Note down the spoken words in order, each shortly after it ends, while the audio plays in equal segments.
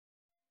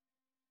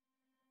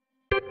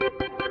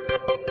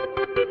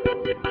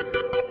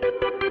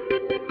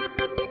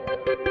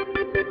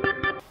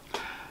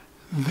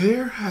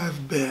There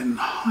have been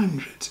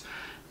hundreds,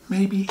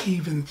 maybe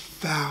even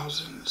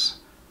thousands,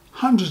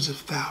 hundreds of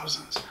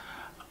thousands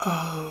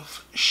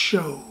of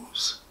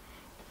shows,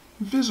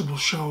 visible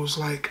shows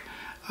like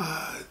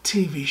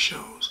TV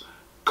shows,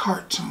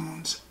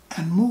 cartoons,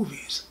 and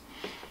movies.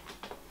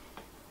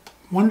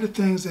 One of the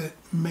things that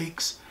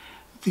makes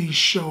these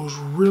shows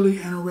really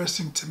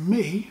interesting to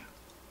me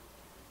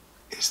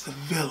is the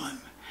villain.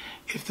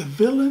 If the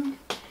villain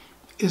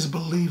is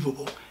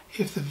believable,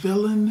 if the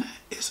villain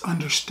is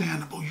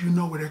understandable, you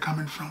know where they're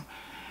coming from.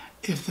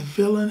 If the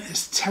villain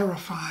is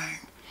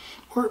terrifying,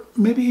 or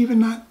maybe even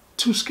not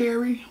too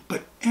scary,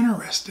 but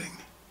interesting,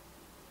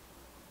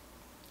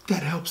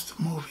 that helps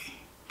the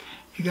movie.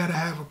 You gotta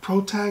have a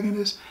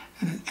protagonist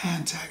and an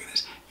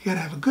antagonist. You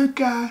gotta have a good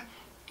guy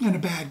and a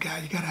bad guy.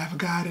 You gotta have a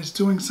guy that's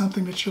doing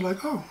something that you're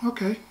like, oh,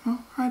 okay,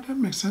 well, all right, that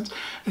makes sense.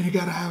 And you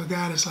gotta have a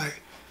guy that's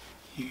like,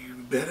 you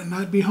better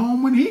not be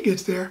home when he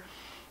gets there.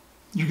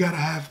 You gotta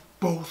have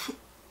both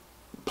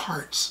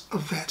parts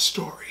of that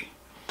story.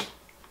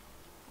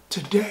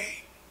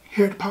 Today,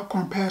 here at the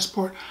Popcorn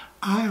Passport,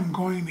 I am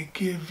going to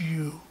give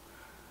you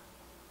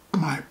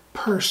my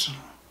personal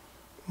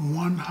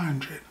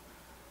 100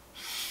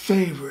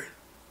 favorite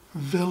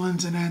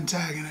villains and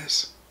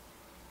antagonists,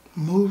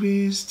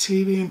 movies,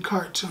 TV, and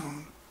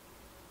cartoon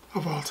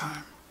of all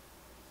time.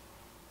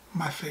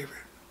 My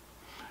favorite.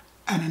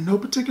 And in no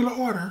particular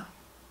order,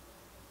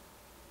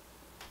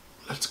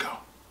 let's go.